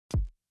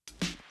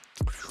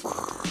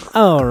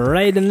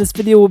Alright, in this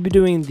video we'll be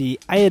doing the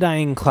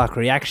iodine clock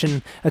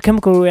reaction, a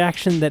chemical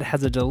reaction that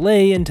has a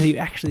delay until you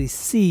actually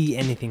see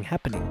anything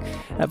happening.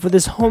 For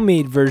this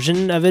homemade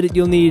version of it,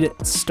 you'll need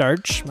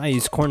starch. I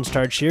use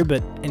cornstarch here,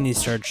 but any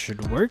starch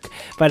should work,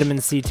 vitamin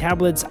C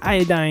tablets,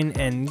 iodine,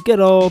 and good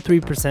old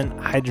 3%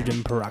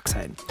 hydrogen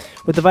peroxide.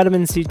 With the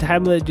vitamin C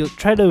tablet, you'll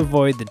try to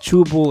avoid the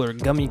chewable or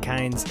gummy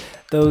kinds.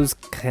 Those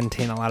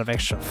contain a lot of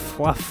extra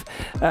fluff,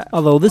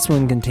 although this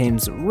one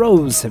contains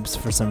rose hips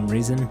for some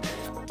reason.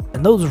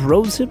 And those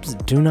rose hips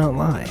do not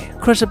lie.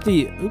 Crush up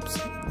the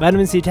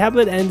vitamin C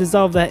tablet and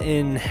dissolve that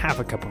in half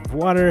a cup of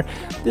water.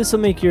 This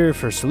will make your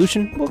first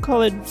solution. We'll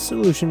call it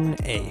solution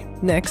A.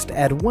 Next,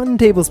 add 1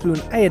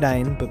 tablespoon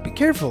iodine, but be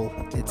careful,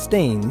 it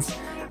stains.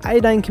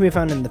 Iodine can be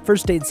found in the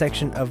first aid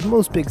section of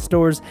most big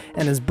stores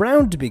and is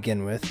brown to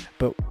begin with,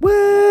 but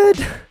what?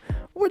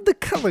 Where'd the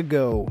color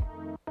go?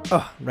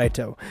 Oh,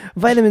 righto.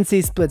 Vitamin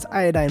C splits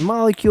iodine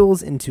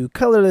molecules into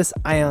colorless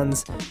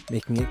ions,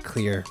 making it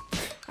clear.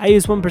 I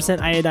use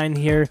 1% iodine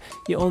here.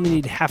 You only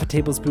need half a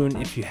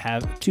tablespoon if you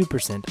have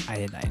 2%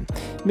 iodine.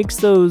 Mix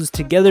those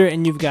together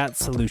and you've got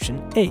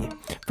solution A.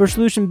 For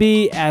solution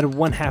B, add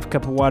 1/2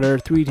 cup of water,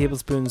 3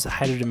 tablespoons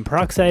hydrogen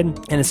peroxide,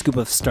 and a scoop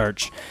of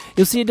starch.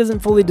 You'll see it doesn't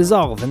fully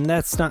dissolve, and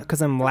that's not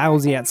because I'm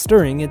lousy at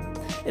stirring.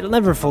 It'll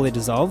never fully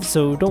dissolve,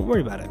 so don't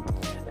worry about it.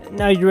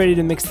 Now you're ready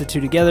to mix the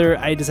two together.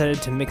 I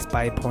decided to mix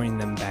by pouring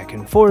them back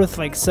and forth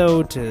like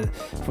so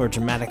for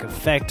dramatic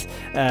effect.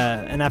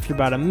 And after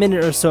about a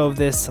minute or so of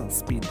this, I'll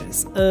speed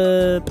this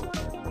up.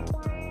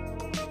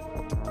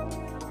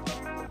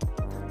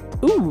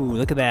 Ooh,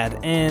 look at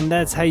that. And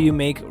that's how you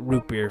make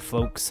root beer,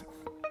 folks.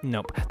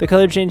 Nope. The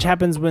color change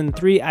happens when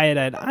 3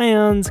 iodide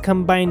ions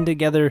combine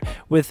together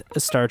with a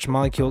starch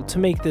molecule to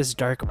make this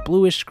dark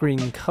bluish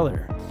green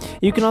color.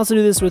 You can also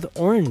do this with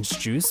orange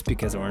juice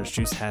because orange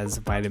juice has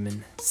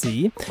vitamin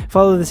C.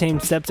 Follow the same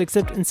steps,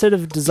 except instead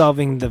of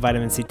dissolving the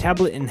vitamin C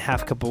tablet in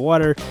half a cup of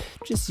water,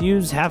 just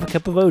use half a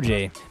cup of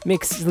OJ.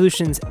 Mix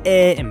solutions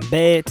A and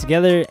B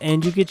together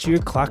and you get your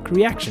clock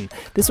reaction.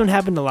 This one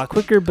happened a lot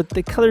quicker, but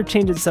the color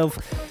change itself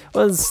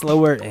was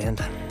slower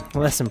and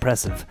less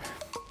impressive.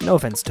 No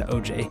offense to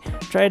OJ.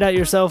 Try it out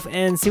yourself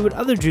and see what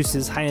other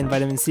juices high in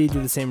vitamin C do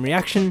the same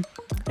reaction.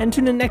 And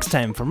tune in next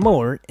time for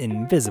more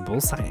Invisible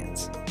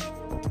Science.